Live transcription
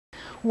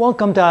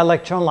Welcome to our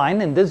lecture online.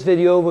 In this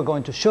video we're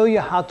going to show you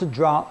how to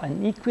draw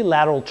an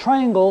equilateral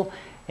triangle,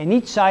 and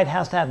each side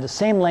has to have the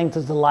same length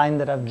as the line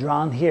that I've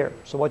drawn here.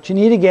 So what you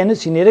need again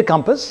is you need a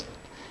compass,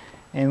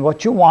 and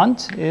what you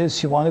want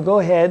is you want to go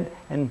ahead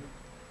and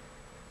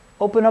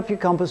open up your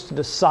compass to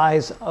the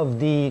size of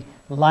the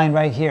line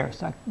right here.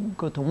 So I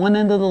go to one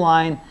end of the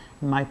line,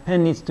 and my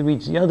pen needs to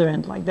reach the other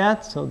end like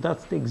that, so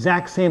that's the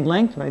exact same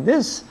length like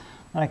this.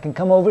 And I can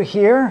come over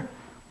here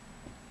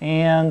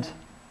and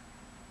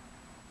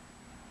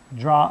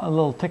draw a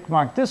little tick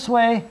mark this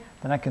way.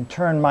 Then I can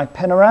turn my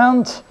pen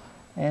around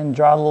and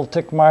draw a little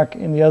tick mark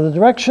in the other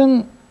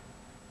direction,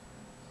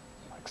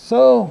 like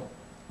so.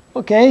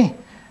 Okay,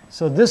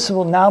 so this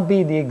will now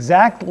be the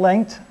exact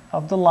length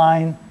of the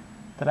line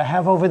that I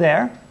have over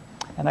there,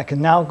 and I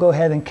can now go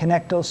ahead and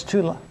connect those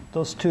two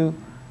little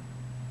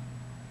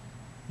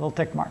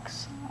tick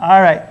marks.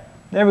 All right,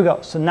 there we go.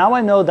 So now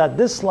I know that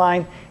this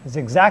line is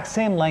the exact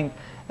same length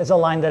as a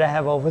line that I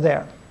have over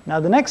there. Now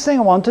the next thing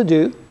I want to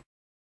do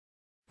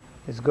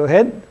is go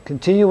ahead,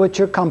 continue with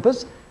your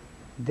compass,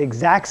 the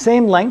exact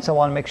same length. So I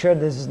want to make sure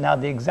this is now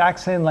the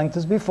exact same length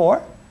as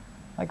before,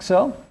 like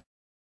so.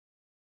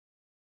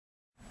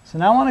 So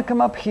now I want to come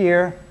up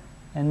here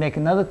and make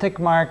another tick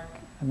mark,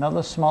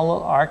 another small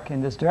little arc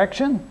in this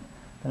direction.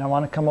 Then I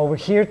want to come over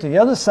here to the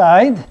other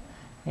side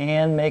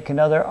and make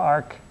another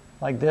arc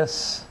like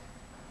this.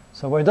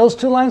 So where those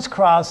two lines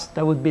cross,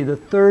 that would be the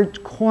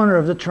third corner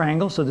of the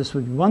triangle. So this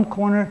would be one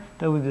corner,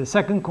 that would be the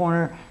second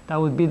corner, that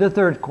would be the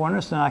third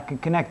corner. So now I can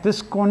connect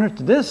this corner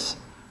to this,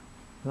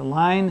 the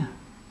line,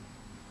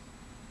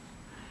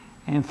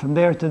 and from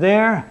there to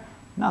there,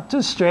 not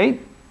too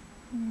straight.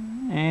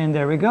 And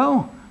there we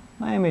go.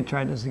 Let me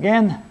try this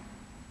again.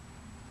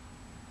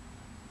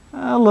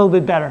 A little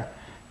bit better.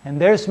 And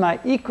there's my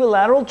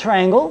equilateral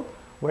triangle,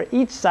 where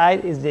each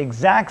side is the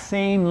exact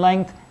same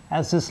length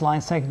as this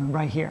line segment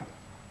right here.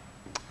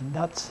 And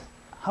that's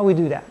how we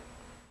do that.